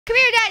Come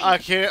here,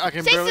 Daddy. I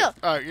can Stay barely. still.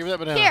 All right, give me that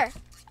banana. Here.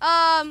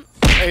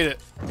 Ate it.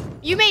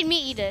 You made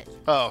me eat it.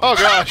 Oh. Oh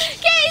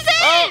gosh. Cayson!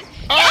 Oh.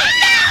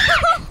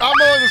 I'm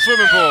going in the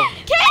swimming pool.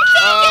 Cayson,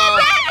 get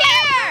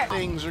back here!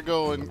 Things are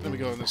going. Let me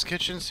go in this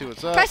kitchen, see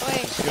what's up. Press-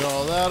 Let's get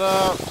all that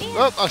up.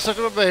 Oh, I sucked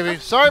up a baby.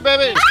 Sorry,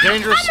 baby. It's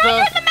dangerous I'm stuff.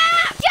 under the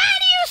map!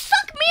 Daddy, you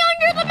suck me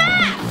under the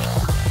map!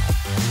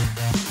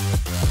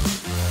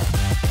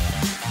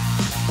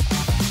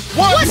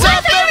 What's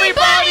up,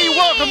 everybody?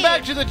 Welcome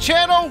back to the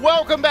channel.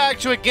 Welcome back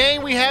to a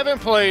game we haven't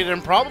played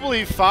in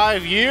probably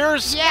 5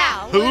 years.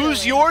 Yeah.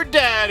 Who's your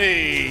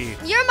daddy?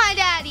 You're my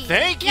daddy.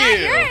 Thank Yeah, you.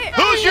 you're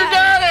Who's your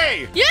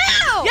daddy? You!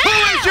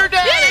 Who is your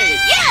daddy?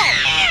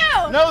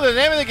 You! No, the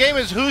name of the game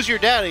is Who's Your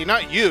Daddy,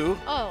 not you.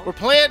 Oh. We're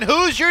playing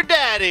Who's Your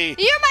Daddy.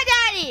 You're my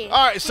daddy.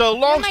 All right, so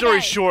long my story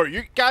daddy. short,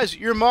 you guys,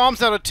 your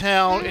mom's out of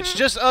town. It's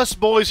just us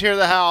boys here at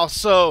the house,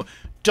 so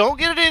don't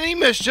get in any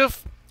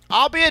mischief.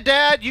 I'll be a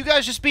dad. You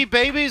guys just be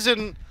babies,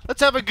 and let's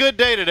have a good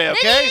day today,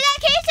 okay? In that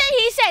case,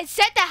 he said,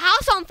 set the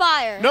house on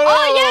fire. No,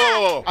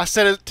 Oh, I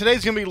said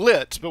today's gonna be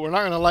lit, but we're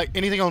not gonna light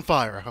anything on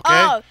fire, okay?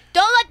 Oh,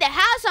 don't let the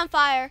house on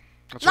fire.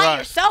 That's Light right.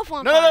 yourself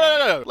on No, fire.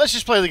 no. Let's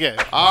just play the game.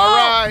 All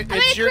right, I'm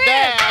it's in your crib.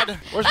 dad.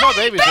 Where's my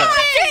baby's at?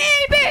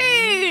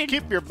 Baby!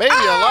 Keep your baby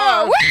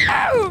alive. Woo!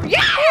 Yeah!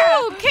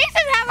 Ooh,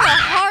 Cayson's having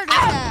a heart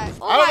attack.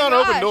 Oh I don't my know how to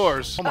open gosh.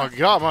 doors. Oh my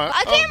God,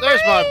 I can't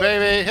there's my breathe.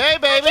 baby. Hey,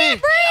 baby. I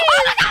can't breathe.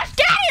 Oh my gosh,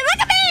 Daddy, look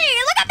at me!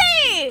 Look at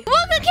me!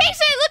 Look at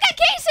Cayson! Look at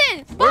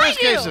Cayson! Where is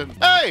Behind you. Cayson?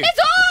 Hey! His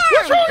arm!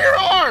 What's wrong with your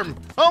arm?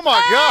 Oh my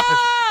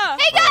gosh!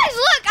 Hey guys,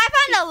 look! I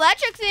found the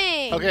electric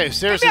thing. Okay,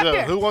 seriously Come though,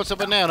 here. who wants a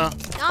banana?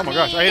 Oh my Yummy.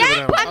 gosh, I ate a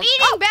banana. I'm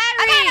eating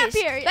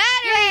batteries.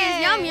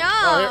 Batteries, yum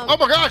yum. Oh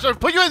my gosh, I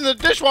put you in the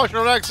dishwasher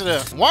on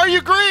accident. Why are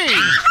you green?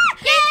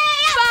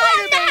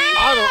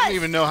 I don't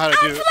even know how to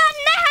do it.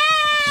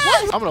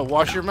 I'm gonna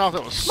wash your mouth.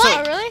 That was so.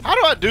 What, really? How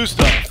do I do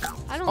stuff?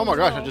 I don't Oh my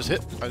gosh, know. I just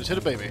hit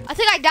a baby. I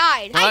think I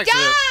died. An I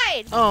accident.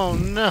 died. Oh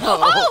no.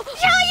 Oh,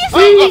 tell you I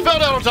something. fell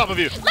down on top of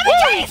you. Let me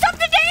tell you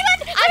something,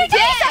 Daylin. Let me tell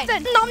you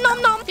something. Nom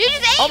nom nom. You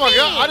just ate Oh my me.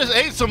 God, I just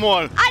ate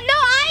someone. I know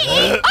I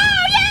ate.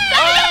 Oh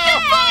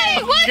yeah.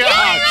 Oh, What gosh.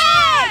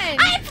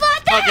 I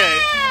float down.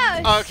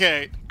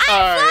 Okay. I All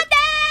right. float down.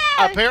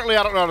 Apparently,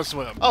 I don't know how to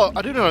swim. Oh,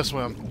 I do know how to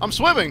swim. I'm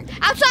swimming.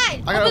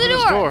 Outside. I gotta Open open the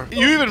this door.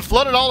 You even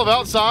flooded all of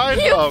outside?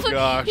 Oh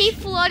gosh. He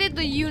flooded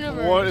the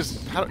universe. What is?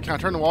 Can I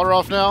turn the water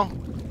off now?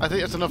 I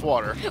think that's enough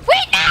water. Wait,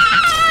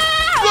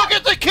 no! Look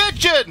at the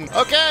kitchen.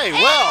 Okay,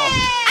 well,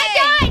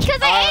 I died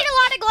because I ate a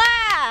lot of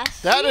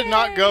glass. that did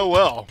not go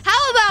well.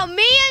 How about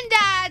me and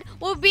Dad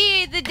will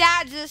be the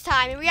dads this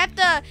time, and we have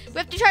to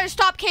try to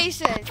stop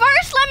Cayson.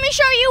 First, let me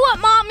show you what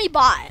Mommy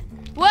bought.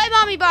 What did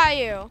Mommy buy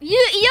you?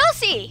 You'll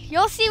see.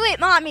 You'll see what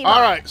Mommy bought.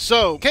 All right,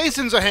 so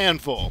Cayson's a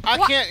handful. I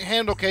can't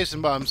handle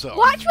Cayson by himself.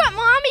 Watch what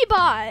Mommy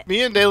bought.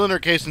 Me and Daylin are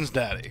Cayson's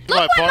daddy. Look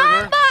My what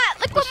partner. Mom bought.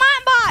 Look what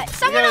Mom bought. We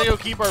Someone gotta else.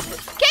 go keep our.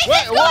 Cayson's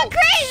Wait, going whoa.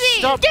 crazy.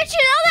 Stop. Did you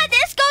know that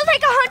this goes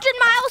like 100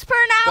 miles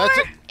per hour?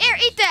 That's Here,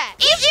 eat that.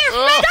 Eat your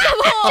Oh.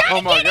 vegetable.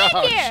 Oh my Get in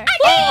gosh. here.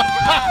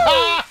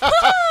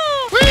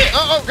 Wait,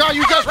 oh God,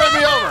 you just ran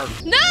me over.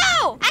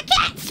 No! I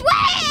can't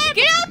swim!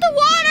 Get out the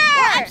water!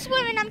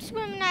 I'm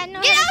swimming, I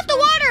know. Get out the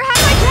water! How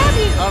do I grab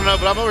you? I don't know,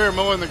 but I'm over here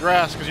mowing the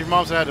grass because your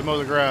mom said I had to mow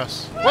the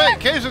grass. Wait,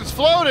 Cayson's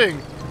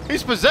floating.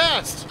 He's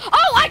possessed.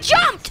 Oh, I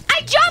jumped! I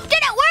jumped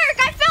and it worked!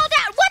 I fell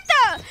down! What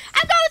the?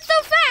 I'm going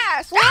so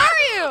fast! Where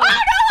are you? Oh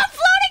no, I'm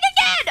floating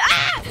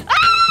again!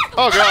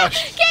 Oh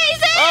gosh.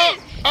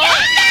 Cayson!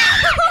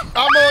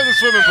 I'm mowing the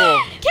swimming pool.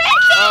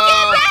 Cayson,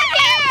 get back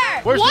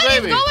here! Where's What the is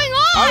baby? going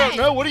on? I don't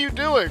know. What are you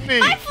doing? Me.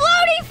 My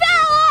floaty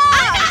fell off!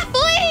 I got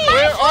bleach!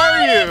 Where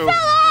are you? Fell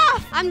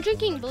off! I'm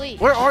drinking bleach.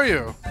 Where are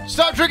you?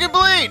 Stop drinking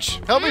bleach!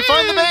 Help me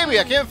find the baby.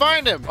 I can't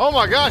find him. Oh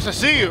my gosh, I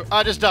see you.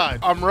 I just died.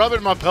 I'm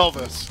rubbing my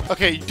pelvis.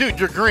 Okay, dude,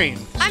 you're green.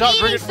 Stop eating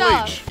drinking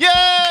stuff. bleach.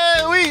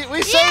 Yay!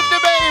 We saved the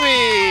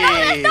baby.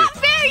 That's not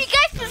fair! You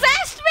guys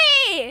possessed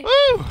me!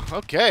 Woo!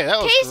 Okay, that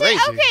was Cayson,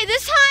 crazy. okay,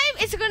 this time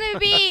it's gonna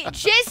be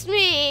just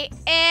me,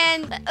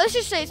 and let's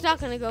just say it's not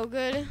gonna go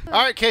good. All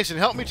right, Cayson,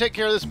 help me take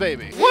care of this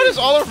baby. What is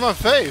all over my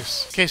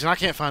face? Cayson, I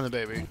can't find the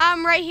baby.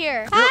 I'm right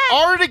here. You're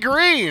already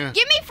green.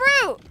 Give me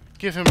fruit!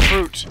 Give him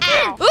fruit.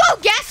 Ow.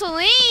 Ooh,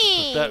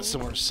 gasoline! That's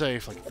somewhere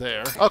safe, like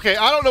there. Okay,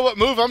 I don't know what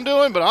move I'm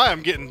doing, but I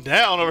am getting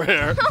down over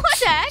here. What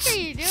the heck are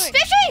you doing?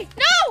 Fishy!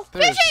 No!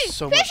 There is Fishy!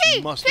 so much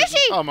Fishy! mustard. Fishy!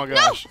 Oh my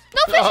gosh.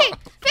 No, fishy!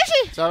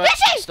 Fishy! Stop it.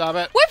 Fishy! Stop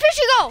it. Where'd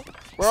Fishy go?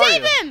 Where are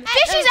Save you? him!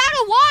 Fishy's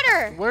out of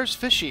water! Where's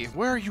Fishy?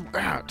 Where are you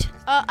at?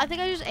 I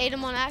think I just ate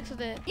him on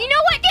accident. You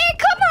know what, Dan?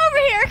 Come over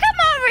here! Come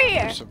over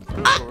here! There's some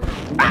food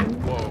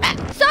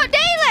Whoa. So,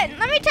 Daylin,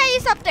 let me tell you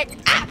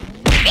something.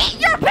 Eat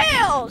your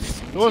pills!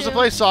 Who wants to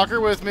play soccer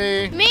with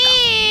me?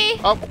 Me!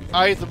 Oh,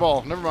 I ate the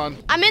ball. Never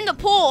mind. I'm in the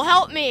pool.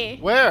 Help me.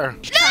 Where?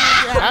 No!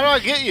 How do I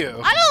get you?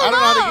 I don't know.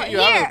 know how to get you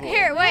here, out of the pool.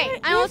 Here, wait.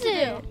 I know what to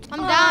do. I'm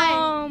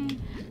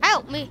dying.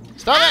 Help me.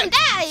 Stop I'm it.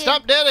 dying.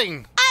 Stop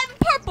deading. I'm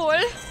purple.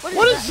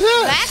 What is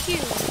this?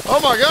 Vacuum. Oh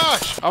my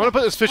gosh. I'm going to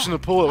put this fish in the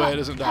pool that way it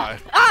doesn't die.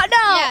 Oh,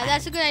 no. Yeah,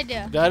 that's a good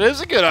idea. That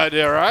is a good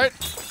idea, right?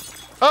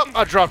 Oh,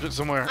 I dropped it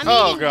somewhere.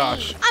 Oh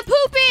gosh. I'm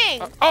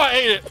pooping. Oh, I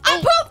ate it.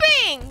 I'm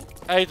pooping.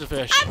 I ate the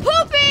fish. I'm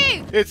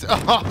pooping. It's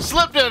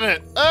slipped in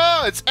it.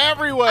 Oh, it's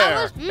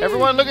everywhere.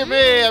 Everyone, look at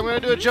me. I'm gonna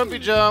do a jumpy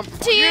jump.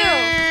 To you.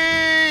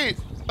 Yay!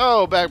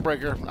 Oh,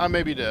 backbreaker. I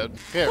may be dead.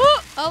 Here.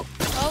 Oh, help.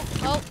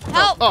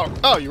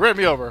 Oh, you ran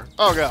me over.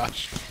 Oh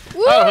gosh.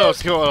 Woo. I don't know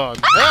what's going on.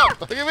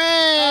 Help! Look at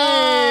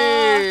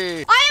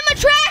me! I am a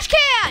trash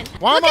can.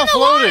 Why Look am I at the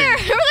floating?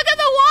 water. Look at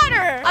the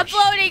water. I'm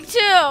floating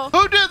too.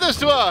 Who did this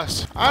to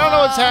us? I don't know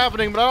what's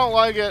happening, but I don't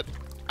like it.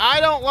 I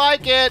don't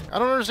like it. I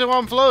don't understand why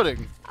I'm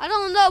floating. I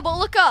don't know, but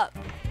look up.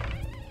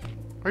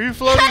 Are you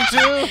floating too?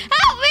 Help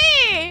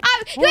me!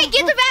 Wait,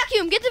 get the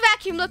vacuum. Get the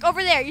vacuum. Look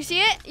over there. You see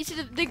it? You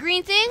see the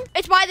green thing?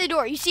 It's by the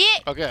door. You see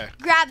it? Okay.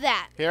 Grab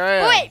that. Here I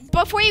am. Wait,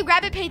 before you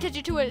grab it, pay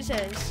attention to what it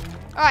says.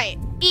 All right,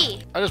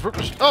 E. I just ripped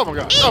the Oh my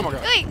god. E. Oh my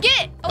god. Wait,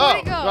 get it. Oh, Oh, where'd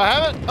it do go? I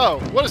have it? Oh,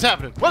 what is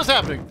happening? What is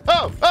happening?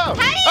 Oh. How do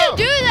you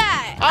do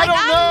that? I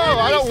don't know.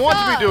 I don't want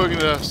to be suck. doing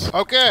this.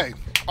 Okay.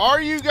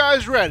 Are you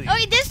guys ready?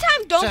 Okay, this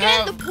time don't To get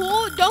in have- the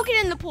pool. Don't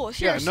get in the pool.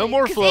 Seriously. no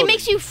more 'cause floating. It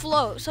makes you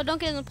float, so don't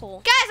get in the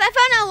pool. Guys, I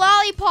found a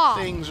lollipop.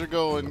 Things are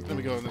going. Let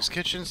me go in this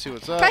kitchen, see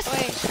what's up. Press-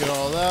 Let's get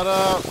all that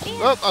up.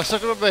 Oh, I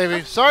sucked up a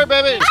baby. Sorry,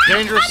 baby. It's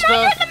dangerous I'm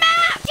stuff. under the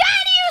map.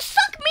 Daddy, you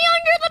suck me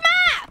under the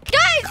map.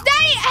 Guys,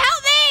 Daddy,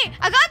 help me.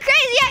 I got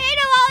crazy. I ate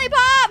a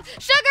lollipop.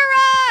 Sugar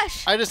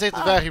rush. I just ate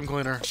the vacuum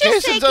cleaner. Just say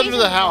Jason's under the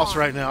Jason's house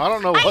wrong. right now. I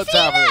don't know I what's see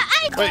happening.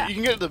 that. Wait, you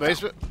can get to the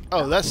basement?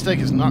 Oh, that steak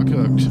is not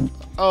cooked.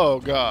 Oh,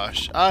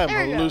 gosh. I am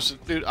There we go.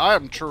 hallucinating. Dude, I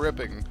am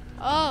tripping.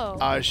 Oh.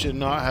 I should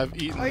not have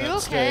eaten Are you that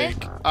okay?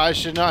 steak. I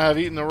should not have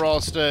eaten the raw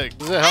steak.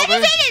 Does it I help me?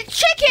 just ate a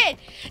chicken.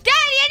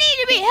 Daddy, I need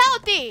to be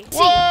healthy.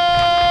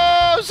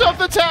 Whoa!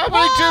 Something's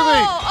happening to me.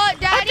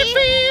 Daddy. I can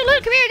feel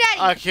it. Come here, Daddy.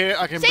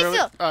 I can Stay barely.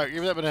 still. All right,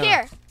 give me that banana.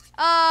 Here.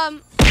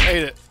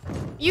 Ate it.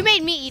 You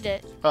made me eat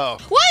it. Oh.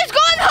 What is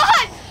going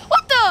on?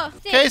 What the?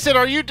 Cayson,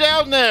 are you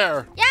down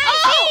there? Yeah,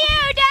 I see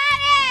you,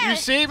 Daddy. You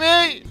see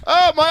me?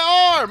 Oh, my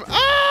arm!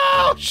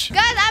 Ouch!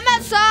 Guys, I'm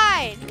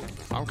outside.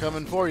 I'm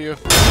coming for you.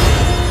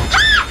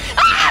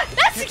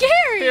 That's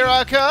scary. Here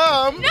I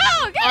come. No,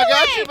 get I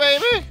got away. you,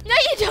 baby. No,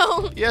 you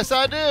don't. Yes,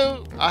 I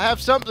do. I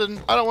have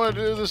something. I don't want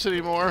to do this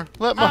anymore.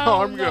 Let my Oh,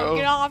 arm no, go.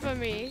 Get off of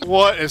me.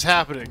 What is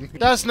happening?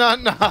 That's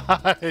not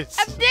nice.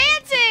 I'm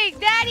dancing.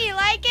 Daddy, you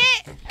like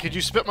it? Could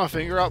you spit my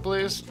finger out,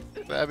 please?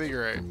 That'd be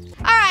great.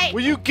 All right.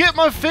 Will you get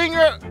my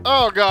finger?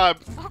 Oh, God.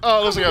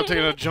 Oh, it looks like I'm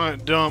taking a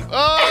giant dump.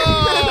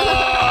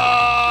 Oh!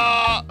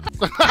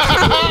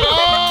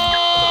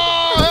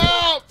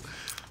 Help!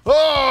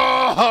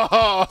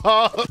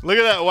 Oh! Look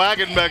at that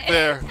wagon back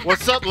there.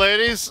 What's up,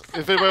 ladies?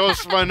 If anybody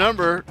wants my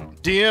number,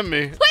 DM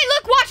me. Wait,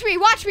 look, watch me,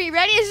 watch me.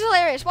 Ready? This is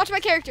hilarious. Watch my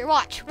character.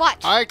 Watch.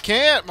 I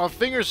can't. My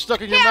finger's stuck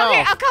in your Here, mouth.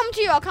 okay, I'll come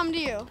to you. I'll come to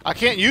you. I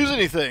can't use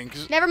anything.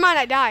 'Cause Never mind,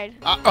 I died.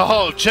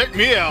 oh, check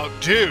me out,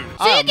 dude.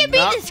 So you can be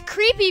this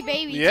creepy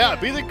baby. Yeah,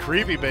 too. be the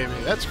creepy baby.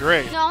 That's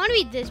great. No, I want to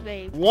be this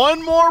baby.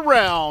 One more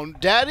round.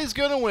 Daddy's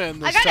gonna win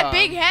this I got time. a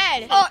big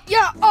head. Oh,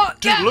 yeah. Oh,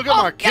 Dude, yeah. look at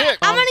my kick.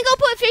 I'm going to go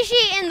put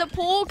Fishy in the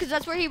pool because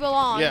that's where he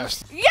belongs.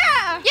 Yes.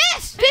 Yeah.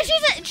 Yes.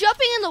 Fishy's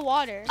jumping in the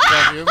water.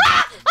 Vacuum.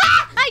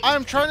 I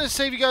I'm trying to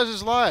save you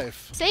guys'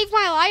 life. saved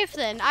my life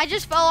then. I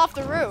just fell off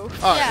the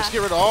roof. All right, yeah. let's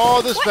get rid of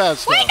all this bad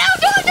stuff. Wait, no,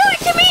 don't do it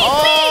to me, please.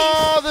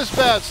 All this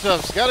bad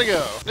stuff's gotta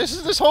go.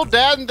 This whole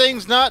dadding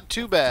thing's not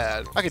too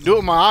bad. I can do it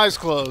with my eyes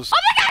closed. Oh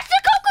my gosh,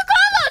 the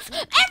Coca-Colas!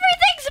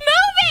 Everything's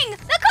moving!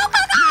 The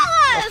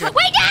Coca-Colas! Okay.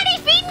 Wait, Daddy,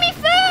 feed me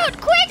food!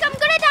 Quick, I'm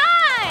gonna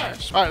die!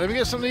 All right, let me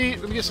get something to eat.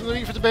 Let me get something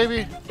to eat for the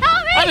baby.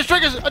 Help me! I just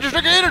drank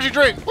an energy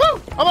drink.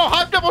 Woo! I'm all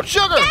hyped up on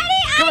sugar. Daddy,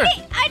 Come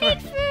here. I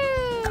need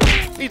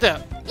food! Eat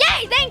that.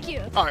 Yay, thank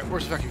you! All right,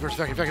 where's the vacuum? Where's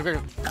the vacuum?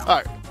 Vacuum. All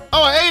right.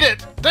 Oh, I ate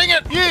it. Dang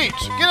it. Yeet.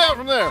 Get out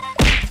from there.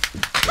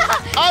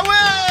 I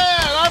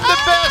win. I'm the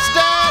best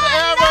dad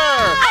ever.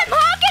 I'm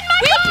honking my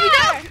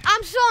car!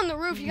 I'm still on the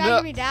roof. You gotta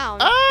get me down.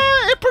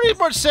 It pretty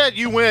much said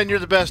you win. You're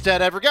the best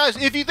dad ever. Guys,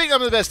 if you think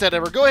I'm the best dad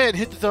ever, go ahead and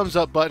hit the thumbs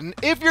up button.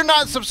 If you're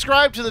not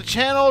subscribed to the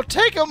channel,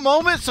 take a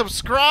moment,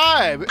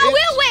 subscribe.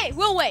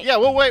 We'll wait. Yeah,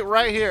 we'll wait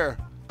right here.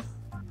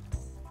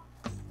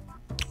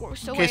 We're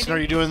still Cayson, are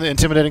waiting. you doing the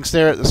intimidating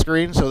stare at the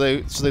screen so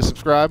they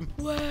subscribe?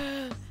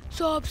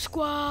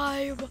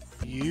 Subscribe.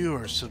 You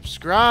are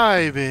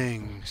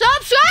subscribing.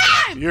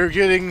 Subscribe! You're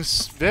getting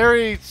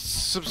very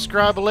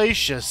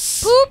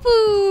subscribalacious.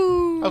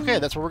 Poo-poo. Okay,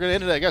 that's where we're going to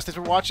end today. Guys, thanks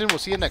for watching. We'll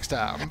see you next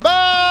time.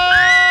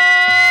 Bye!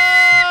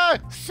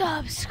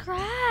 Subscribe.